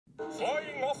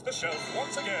Flying off the shelf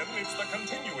once again, it's the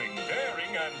continuing,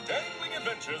 daring, and dangling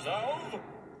adventures of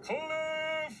Cliffhanger!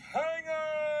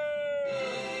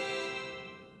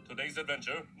 Today's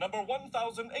adventure, number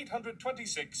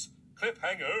 1826,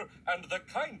 Cliffhanger and the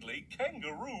Kindly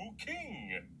Kangaroo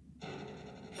King.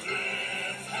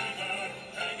 Cliffhanger,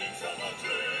 hanging from a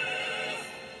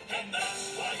cliff, and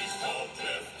that's why he's called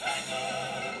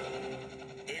Cliffhanger.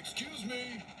 Excuse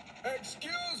me!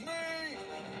 Excuse me!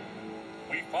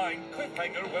 We find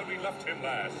Cliffhanger where we left him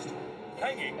last,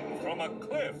 hanging from a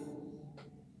cliff.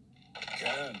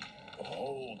 Can't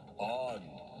hold on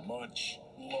much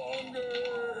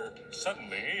longer.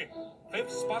 Suddenly, Cliff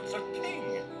spots a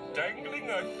king dangling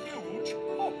a huge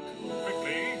hook.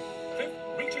 Quickly, Cliff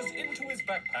reaches into his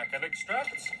backpack and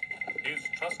extracts his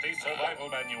trusty survival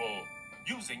manual.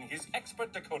 Using his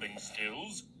expert decoding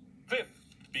skills, Cliff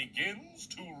begins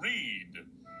to read.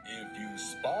 If you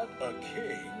spot a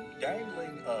king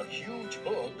dangling a huge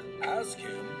hook, ask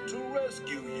him to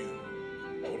rescue you.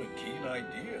 What a keen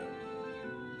idea.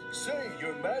 Say,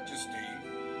 Your Majesty,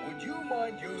 would you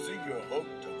mind using your hook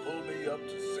to pull me up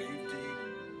to safety?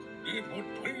 It would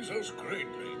please us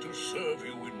greatly to serve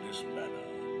you in this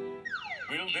manner.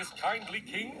 Will this kindly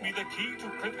king be the key to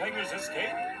Cliffhanger's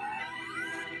escape?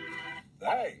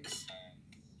 Thanks.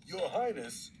 Your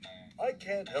Highness, I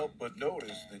can't help but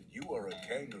notice that you are a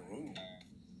kangaroo.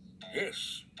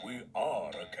 Yes, we are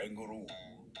a kangaroo.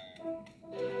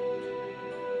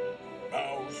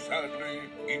 Now, sadly,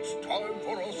 it's time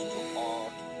for us to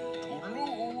part.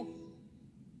 Toodaloo.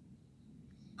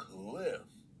 Cliff.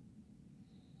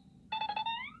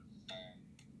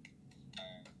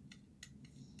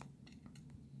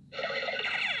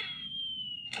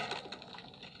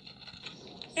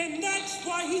 And that's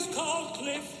why he's called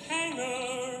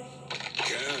Cliffhanger.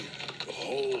 Can't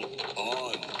hold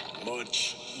on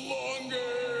much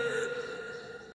longer.